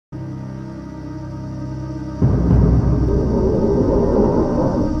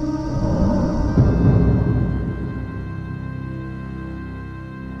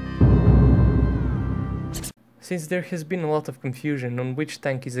Since there has been a lot of confusion on which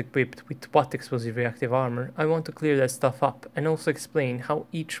tank is equipped with what explosive reactive armor, I want to clear that stuff up and also explain how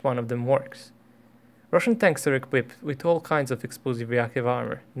each one of them works. Russian tanks are equipped with all kinds of explosive reactive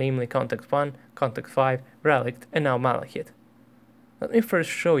armor, namely Contact 1, Contact 5, Relict, and now Malachite. Let me first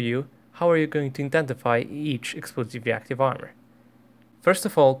show you how are you going to identify each explosive reactive armor. First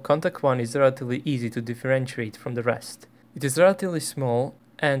of all, Contact 1 is relatively easy to differentiate from the rest. It is relatively small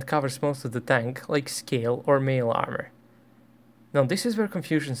and covers most of the tank, like scale or mail armor. Now this is where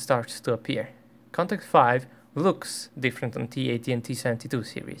confusion starts to appear. Contact 5 looks different on T80 and T72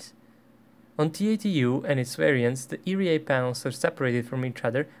 series. On T80U and its variants, the ERA panels are separated from each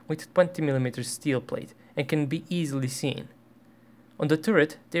other with 20mm steel plate and can be easily seen. On the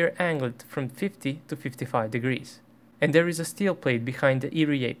turret, they are angled from 50 to 55 degrees, and there is a steel plate behind the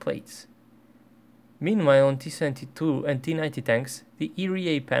ERA plates. Meanwhile, on T72 and T90 tanks, the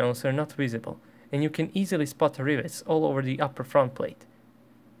ERA panels are not visible, and you can easily spot rivets all over the upper front plate.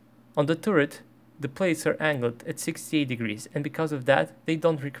 On the turret, the plates are angled at 68 degrees, and because of that, they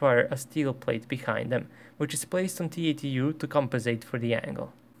don't require a steel plate behind them, which is placed on T80U to compensate for the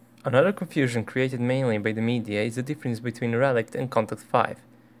angle. Another confusion created mainly by the media is the difference between Relict and Contact 5.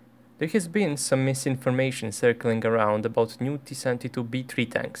 There has been some misinformation circling around about new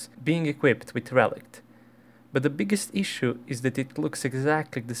T72B3 tanks being equipped with Relict, but the biggest issue is that it looks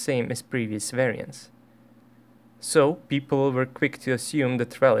exactly the same as previous variants. So, people were quick to assume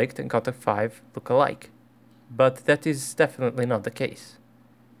that Relict and Contact 5 look alike, but that is definitely not the case.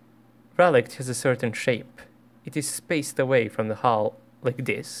 Relict has a certain shape. It is spaced away from the hull like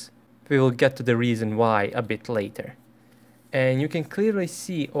this. We will get to the reason why a bit later. And you can clearly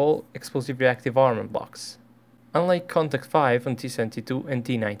see all explosive reactive armor blocks, unlike Contact 5 on T72 and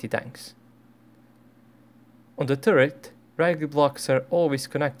T90 tanks. On the turret, Relict blocks are always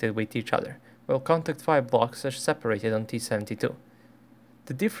connected with each other, while Contact 5 blocks are separated on T72.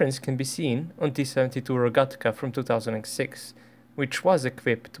 The difference can be seen on T72 Rogatka from 2006, which was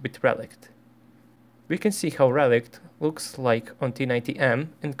equipped with Relict. We can see how Relict looks like on T90M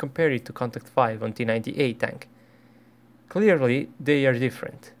and compare it to Contact 5 on T90A tank. Clearly, they are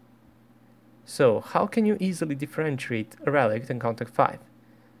different. So, how can you easily differentiate a Relict and Contact 5?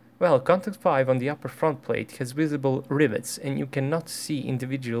 Well, Contact 5 on the upper front plate has visible rivets and you cannot see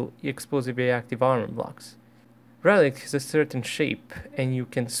individual explosive reactive armor blocks. Relict has a certain shape and you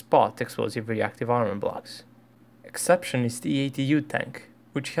can spot explosive reactive armor blocks. Exception is the T80U tank,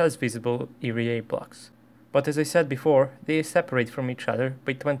 which has visible ERA blocks. But as I said before, they separate from each other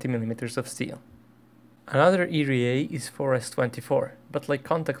by 20mm of steel. Another ERA is 4S24, but like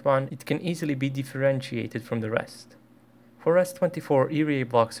Contact 1, it can easily be differentiated from the rest. 4S24 ERA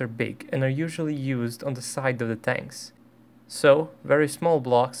blocks are big and are usually used on the side of the tanks. So, very small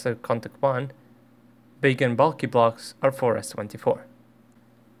blocks are Contact 1, big and bulky blocks are 4S24.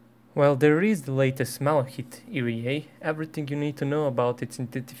 While there is the latest Malachite ERA, everything you need to know about its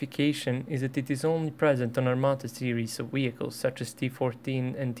identification is that it is only present on Armata series of vehicles such as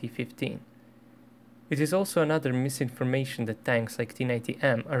T14 and T15. It is also another misinformation that tanks like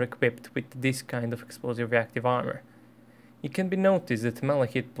T90M are equipped with this kind of explosive reactive armor. It can be noticed that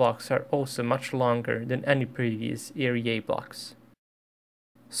Malachite blocks are also much longer than any previous ERA blocks.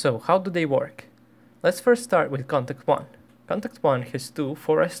 So, how do they work? Let's first start with Contact 1. Contact 1 has two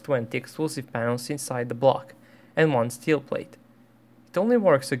 4S20 explosive panels inside the block, and one steel plate. It only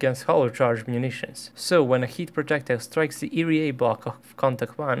works against hollow charge munitions, so when a heat projectile strikes the ERA block of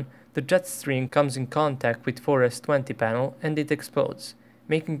Contact 1, the jet stream comes in contact with 4S20 panel and it explodes,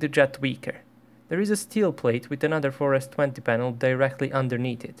 making the jet weaker. There is a steel plate with another 4S20 panel directly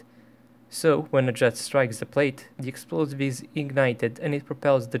underneath it. So, when a jet strikes the plate, the explosive is ignited and it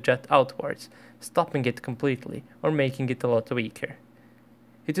propels the jet outwards, stopping it completely or making it a lot weaker.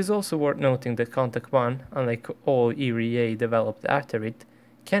 It is also worth noting that Contact 1, unlike all ERA developed after it,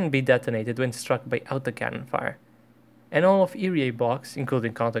 can be detonated when struck by autocannon fire. And all of ERA blocks,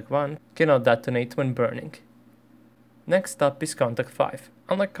 including Contact 1, cannot detonate when burning. Next up is Contact 5.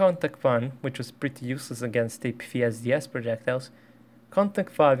 Unlike Contact 1, which was pretty useless against APV-SDS projectiles,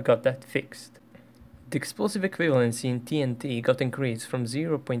 Contact 5 got that fixed. The explosive equivalency in TNT got increased from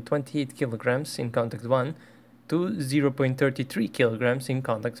 0.28 kg in Contact 1 to 0.33 kg in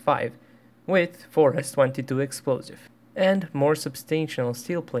Contact 5, with 4S22 explosive, and more substantial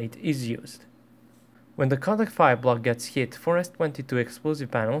steel plate is used. When the Contact 5 block gets hit, 4S22 explosive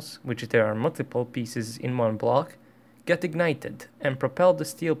panels, which there are multiple pieces in one block, get ignited and propel the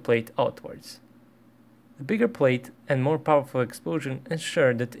steel plate outwards. The bigger plate and more powerful explosion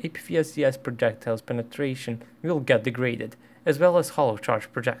ensure that APV-SDS projectiles penetration will get degraded, as well as hollow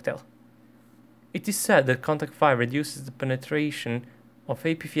charge projectile. It is said that Contact 5 reduces the penetration of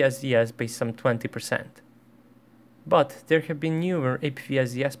APV-SDS by some 20%. But there have been newer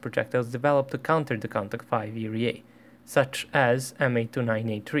APV-SDS projectiles developed to counter the Contact 5 ERA, such as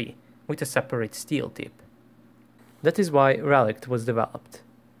M829A3, with a separate steel tip. That is why Relict was developed.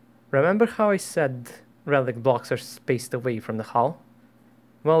 Remember how I said Relict blocks are spaced away from the hull?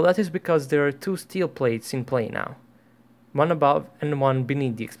 Well, that is because there are two steel plates in play now, one above and one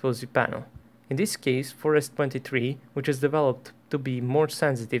beneath the explosive panel. In this case, 4S23, which is developed to be more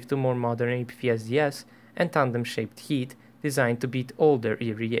sensitive to more modern APV-SDS and tandem-shaped heat designed to beat older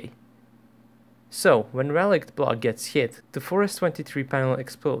ERA. So, when Relict block gets hit, the 4S23 panel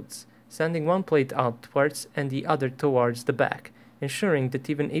explodes, sending one plate outwards and the other towards the back, ensuring that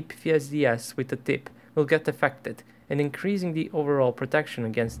even APV-SDS with a tip will get affected and increasing the overall protection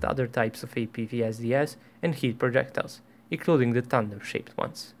against other types of APV-SDS and heat projectiles, including the tandem-shaped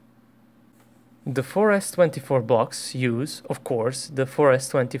ones. The 4S24 blocks use, of course, the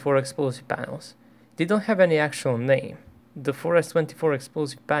 4S24 explosive panels. They don't have any actual name. The 4S24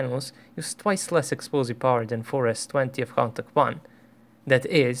 explosive panels use twice less explosive power than 4S20 of Contact 1, that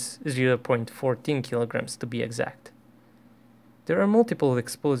is 0.14 kilograms to be exact. There are multiple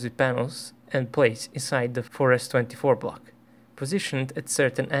explosive panels and plates inside the 4S24 block, positioned at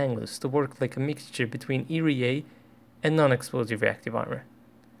certain angles to work like a mixture between ERA and non-explosive reactive armor,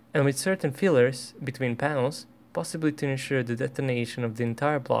 and with certain fillers between panels, possibly to ensure the detonation of the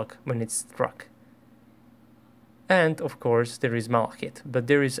entire block when it's struck. And, of course, there is malachite, but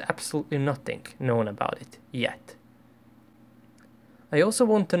there is absolutely nothing known about it yet. I also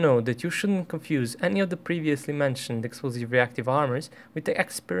want to note that you shouldn't confuse any of the previously mentioned explosive reactive armors with the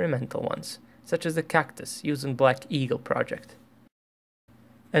experimental ones, such as the Cactus used in Black Eagle project.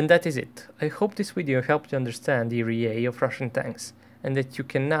 And that is it. I hope this video helped you understand the ERA of Russian tanks, and that you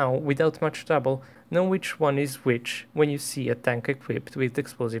can now, without much trouble, know which one is which when you see a tank equipped with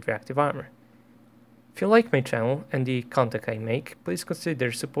explosive reactive armor. If you like my channel and the content I make, please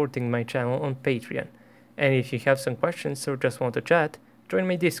consider supporting my channel on Patreon. And if you have some questions or just want to chat, join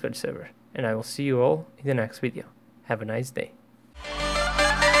my Discord server, and I will see you all in the next video. Have a nice day.